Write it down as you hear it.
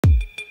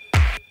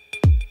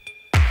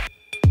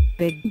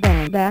Big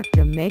Bang back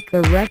to make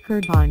a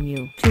record on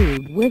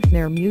YouTube with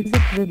their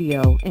music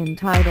video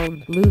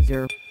entitled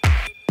Loser.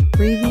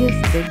 Previous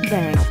Big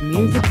Bang's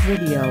music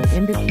video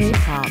into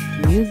K-pop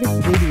music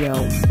video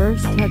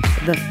first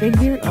touched the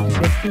figure of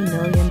 50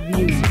 million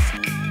views.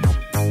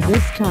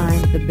 This time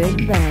the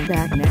Big Bang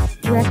back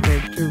next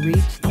record to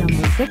reach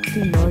number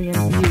 60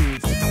 million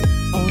views.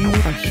 Only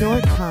a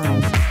short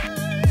time.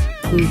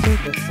 Loser,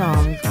 the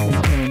songs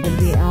contained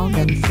in the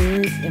album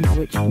series in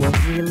which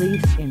was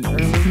released in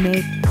early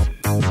May.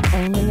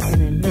 Only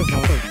an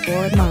interval of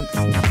 4 months,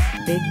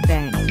 Big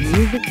Bang's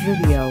music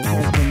video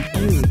has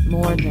been viewed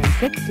more than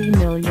 60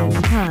 million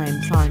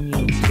times on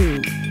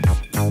YouTube.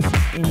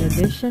 In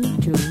addition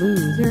to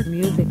Loser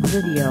music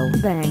video,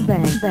 Bang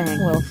Bang Bang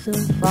will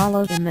soon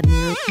follow in the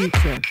near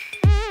future.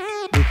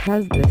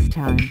 Because this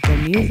time the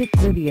music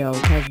video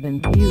has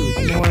been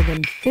viewed more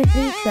than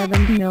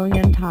 57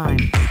 million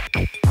times.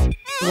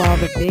 While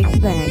the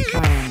Big Bang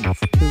plans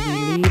to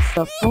release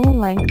a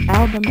full-length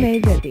album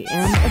made at the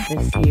end of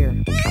this year,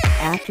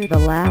 after the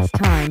last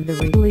time the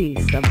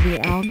release of the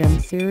album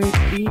series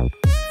E.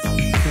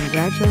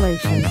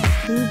 Congratulations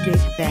to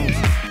Big Bang.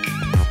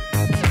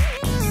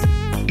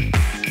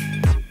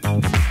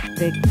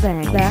 Big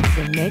Bang back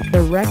to make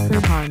the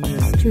record on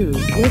YouTube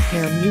with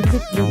their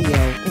music video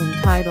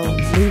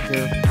entitled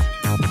Loser.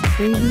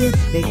 Previous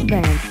Big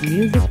Bang's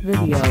music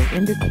video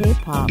into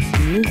K-pop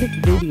music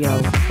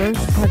video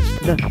first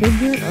touched the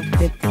figure of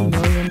 50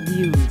 million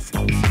views.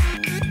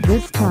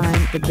 This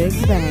time the Big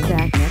Bang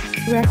back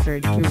next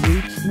record to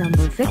reach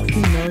number 60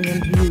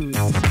 million views.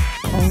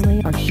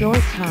 Only a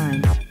short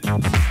time.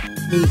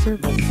 These are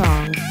the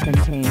songs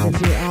contained in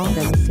the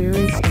album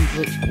series in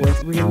which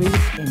was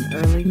released in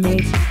early May.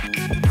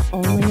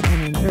 Only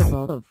an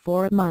interval of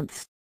 4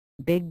 months.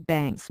 Big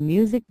Bang's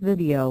music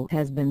video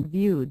has been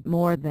viewed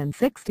more than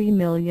 60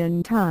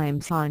 million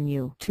times on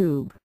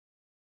YouTube.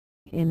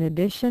 In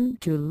addition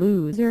to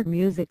Loser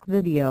music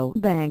video,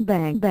 Bang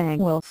Bang Bang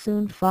will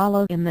soon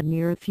follow in the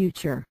near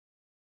future.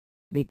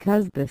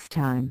 Because this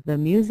time the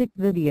music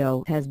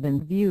video has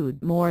been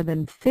viewed more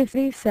than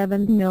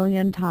 57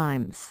 million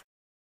times.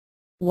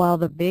 While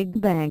the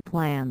Big Bang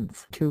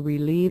plans to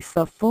release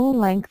a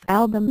full-length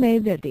album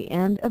made at the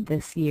end of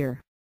this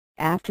year,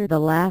 after the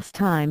last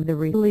time the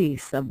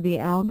release of the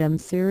album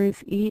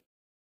series E.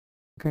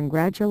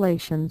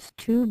 Congratulations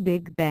to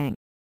Big Bang.